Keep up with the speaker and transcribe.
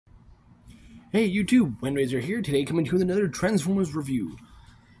Hey YouTube, Windraiser here. Today coming to you with another Transformers review.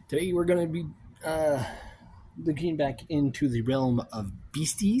 Today we're going to be looking back into the realm of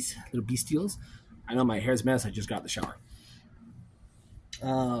beasties, little bestials. I know my hair's a mess, I just got the shower.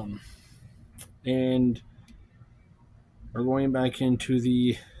 And we're going back into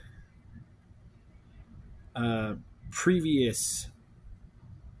the previous,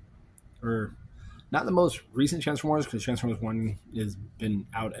 or not the most recent Transformers, because Transformers 1 has been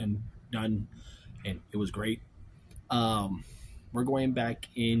out and done, and it was great. We're going back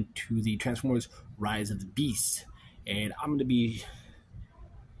into the Transformers Rise of the Beasts, and I'm going to be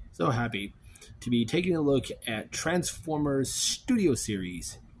so happy to be taking a look at Transformers Studio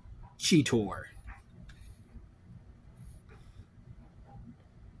Series Cheetor.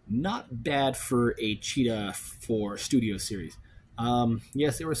 Not bad for a cheetah for Studio Series.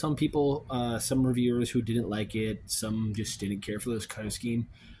 Yes, there were some people, some reviewers who didn't like it. Some just didn't care for this color scheme.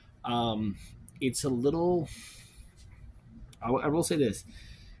 It's a little... I will say this.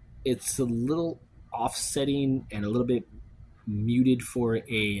 It's a little offsetting and a little bit muted for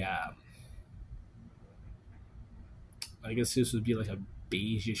a... I guess this would be like a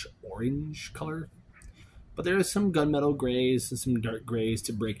beigeish orange color. But there is some gunmetal grays and some dark grays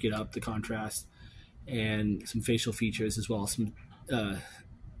to break it up, the contrast, and some facial features as well as some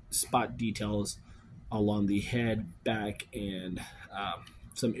spot details along the head, back, and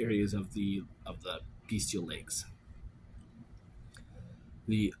some areas of the bestial legs.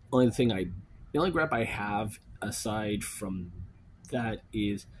 The only gripe I have aside from that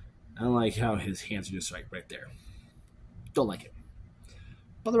is I don't like how his hands are just right there. Don't like it.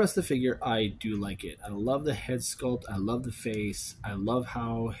 But the rest of the figure, I do like it. I love the head sculpt. I love the face. I love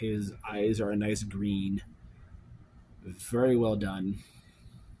how his eyes are a nice green. Very well done.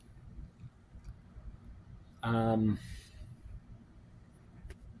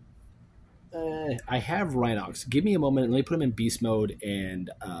 I have Rhinox. Give me a moment. Let me put him in beast mode, and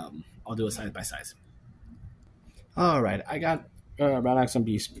I'll do a side by side. All right, I got Rhinox on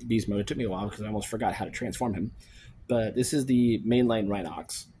beast mode. It took me a while because I almost forgot how to transform him. But this is the mainline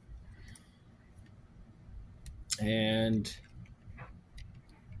Rhinox. And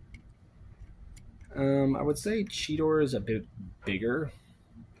I would say Cheetor is a bit bigger,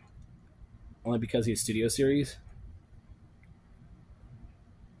 only because he's Studio Series.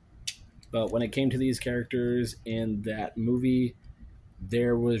 But when it came to these characters in that movie,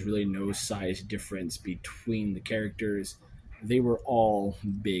 there was really no size difference between the characters. They were all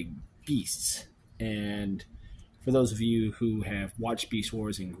big beasts. And for those of you who have watched Beast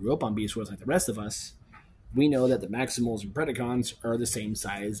Wars and grew up on Beast Wars like the rest of us, we know that the Maximals and Predacons are the same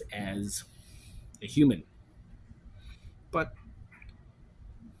size as a human. But,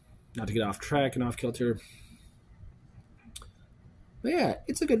 not to get off track and off kilter, but yeah,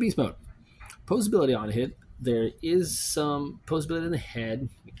 it's a good beast mode. Posability on it, there is some posability in the head.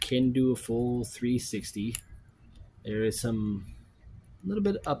 It can do a full 360. There is some little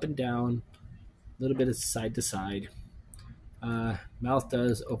bit up and down, a little bit of side to side. Mouth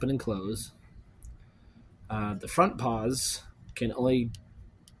does open and close. The front paws can only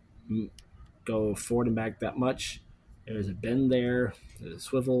go forward and back that much. There's a bend there, there's a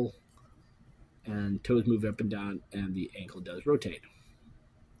swivel, and toes move up and down, and the ankle does rotate.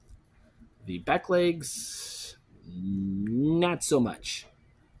 The back legs, not so much.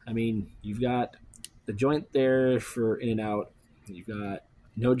 I mean, you've got the joint there for in and out. You've got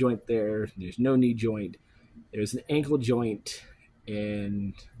no joint there. There's no knee joint. There's an ankle joint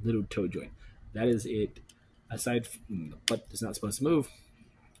and little toe joint. That is it. Aside from the butt is not supposed to move.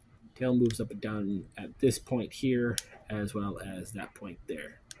 Tail moves up and down at this point here, as well as that point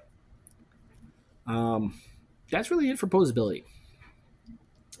there. That's really it for posability.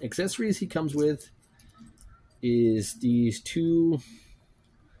 Accessories he comes with is these two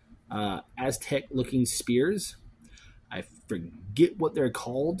Aztec-looking spears. I forget what they're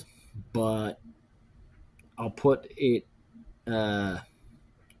called, but I'll put it in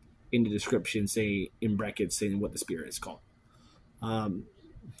the description, say in brackets, saying what the spear is called.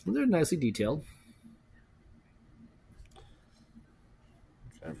 They're nicely detailed.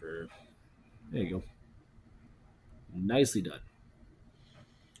 There you go. Nicely done.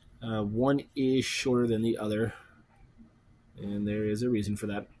 One is shorter than the other, and there is a reason for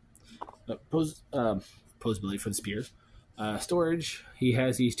that. Posability for the spears. Storage, he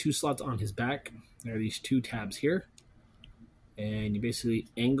has these two slots on his back. There are these two tabs here, and you basically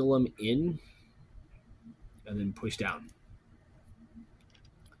angle them in and then push down.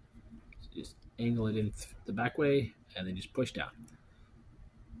 So just angle it in the back way and then just push down.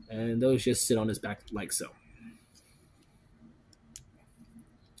 And those just sit on his back like so.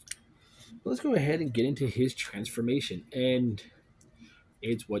 Let's go ahead and get into his transformation. And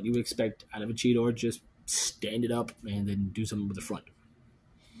it's what you expect out of a Cheetor. Just stand it up and then do something with the front.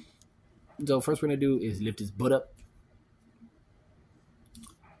 So first we're going to do is lift his butt up.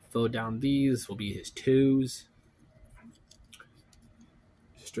 Fold down these will be his toes.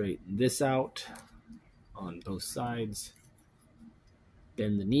 Straighten this out on both sides.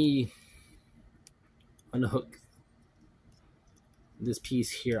 Bend the knee. Unhook this piece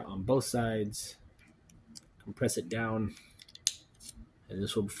here on both sides. Compress it down. And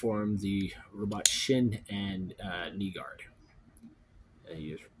this will form the robot shin and knee guard. And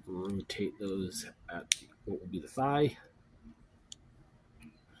you just rotate those at what will be the thigh.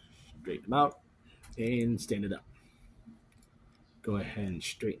 Straighten them out and stand it up. Go ahead and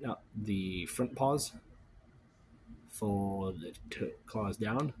straighten out the front paws. Fold the claws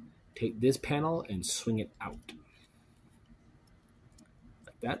down. Take this panel and swing it out.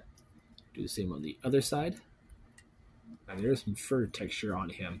 Like that. Do the same on the other side. Now there's some fur texture on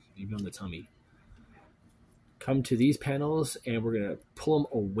him, even on the tummy. Come to these panels and we're going to pull them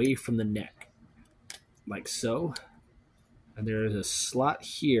away from the neck. Like so. And there is a slot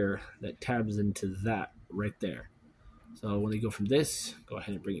here that tabs into that right there. So when they go from this, go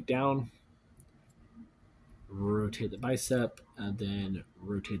ahead and bring it down. Rotate the bicep and then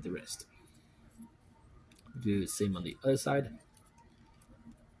rotate the wrist. Do the same on the other side.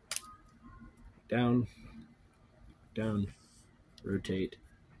 Down, down, rotate,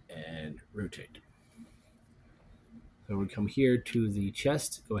 and rotate. So we come here to the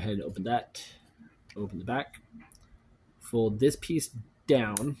chest. Go ahead and open that. Open the back. Fold this piece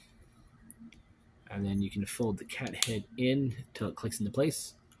down. And then you can fold the cat head in until it clicks into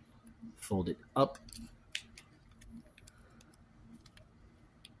place. Fold it up.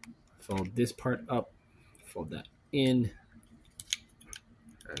 Fold this part up. Fold that in.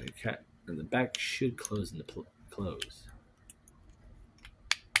 And the cat and the back should close into close.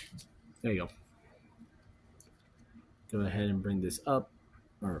 There you go. Go ahead and bring this up,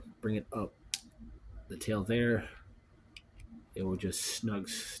 or bring it up. The tail there. It will just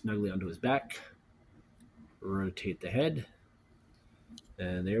snugly onto his back. Rotate the head.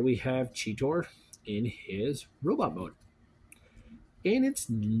 And there we have Cheetor in his robot mode. And it's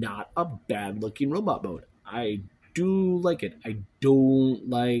not a bad looking robot mode. I do like it. I don't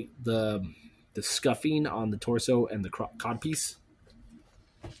like the scuffing on the torso and the codpiece.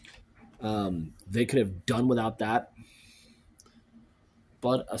 They could have done without that.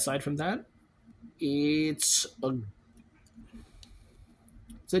 But aside from that, it's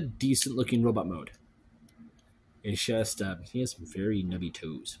a decent looking robot mode. It's just he has some very nubby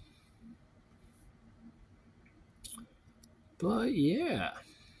toes. But yeah,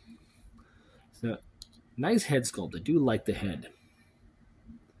 so nice head sculpt. I do like the head.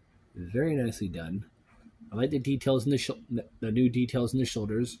 Very nicely done. I like the details in the new details in the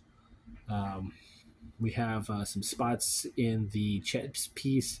shoulders. We have some spots in the chest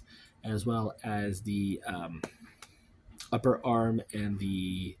piece, as well as the upper arm and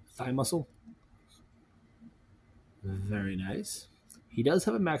the thigh muscle. Very nice. He does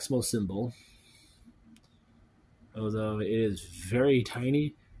have a Maximal symbol, although it is very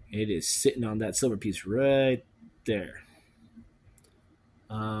tiny. It is sitting on that silver piece right there.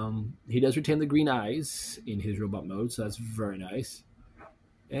 He does retain the green eyes in his robot mode, so that's very nice.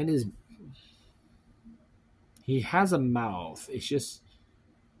 And he has a mouth. It's just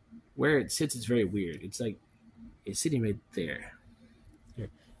where it sits is very weird. It's like it's sitting right there. Here,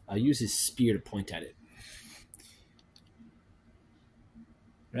 I'll use his spear to point at it.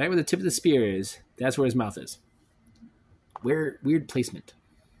 Right where the tip of the spear is, that's where his mouth is. Weird placement.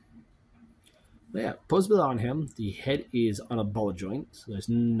 But yeah, posability on him. The head is on a ball joint, so there's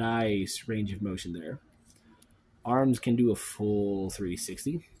nice range of motion there. Arms can do a full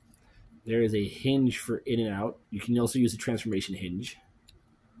 360. There is a hinge for in and out. You can also use a transformation hinge.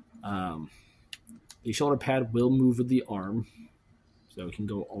 The shoulder pad will move with the arm, so it can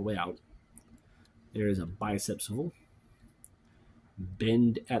go all the way out. There is a bicep swivel.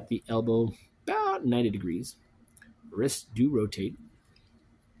 Bend at the elbow about 90 degrees. Wrists do rotate.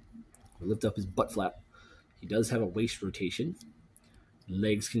 Lift up his butt flap. He does have a waist rotation.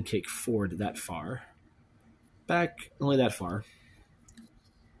 Legs can kick forward that far. Back only that far.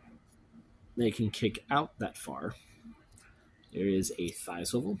 They can kick out that far. There is a thigh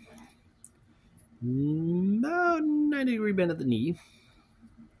swivel. About 90-degree bend at the knee.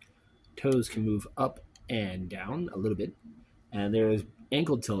 Toes can move up and down a little bit. And there's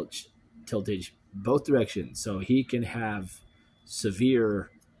ankle tiltage both directions. So he can have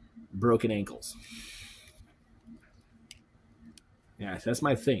severe broken ankles. Yeah, that's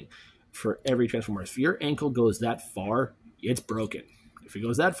my thing. for every Transformer. If your ankle goes that far, it's broken. If it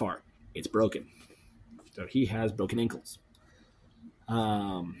goes that far, it's broken. So he has broken ankles.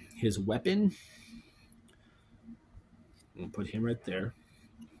 His weapon, we'll put him right there.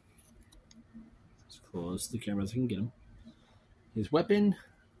 As close to the camera as I can get him. His weapon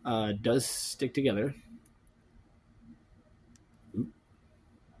does stick together. Oop.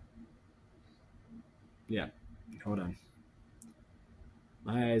 Yeah, hold on.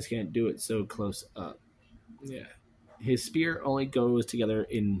 My eyes can't do it so close up. Yeah. His spear only goes together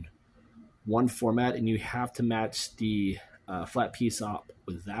in one format, and you have to match the flat piece up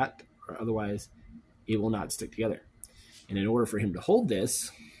with that, or otherwise it will not stick together. And in order for him to hold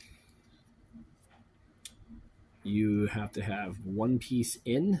this, you have to have one piece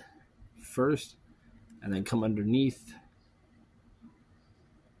in first and then come underneath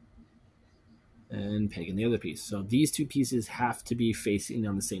and peg in the other piece. So these two pieces have to be facing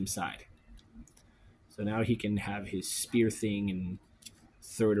on the same side. So now he can have his spear thing and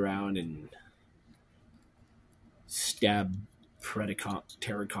throw it around and stab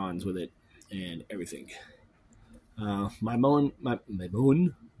Terracons with it and everything. My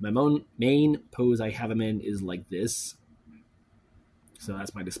main pose I have him in is like this. So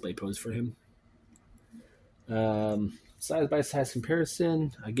that's my display pose for him. Size by size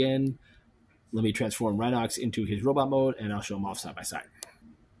comparison. Again, let me transform Rhinox into his robot mode, and I'll show him off side by side.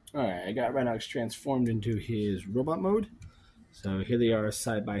 All right, I got Rhinox transformed into his robot mode. So here they are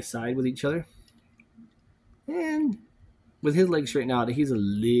side by side with each other. And with his legs straightened out, he's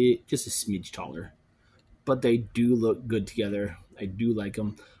just a smidge taller. But they do look good together. I do like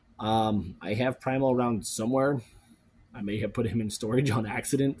them. I have Primal around somewhere. I may have put him in storage on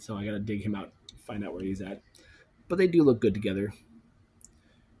accident, so I got to dig him out, find out where he's at. But they do look good together.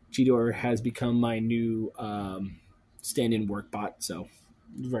 Cheetor has become my new stand-in work bot, so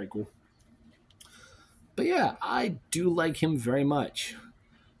it's very cool. But yeah, I do like him very much.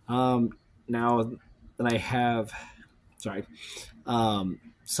 Now that I have,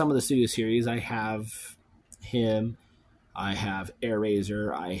 some of the Studio Series, I have him, I have Air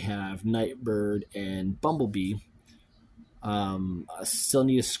Razor, I have Nightbird, and Bumblebee. I still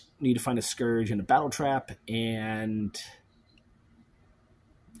need to find a Scourge and a Battle Trap, and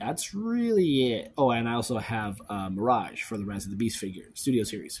that's really it. Oh, and I also have Mirage for the Rise of the Beast figure, Studio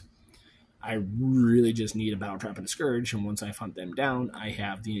Series. I really just need a Battle Trap and a Scourge, and once I hunt them down, I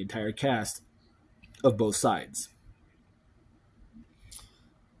have the entire cast of both sides.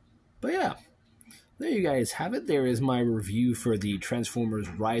 But yeah, there you guys have it. There is my review for the Transformers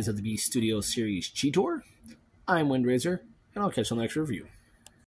Rise of the Beast Studio Series Cheetor. I'm Windrazer, and I'll catch you on the next review.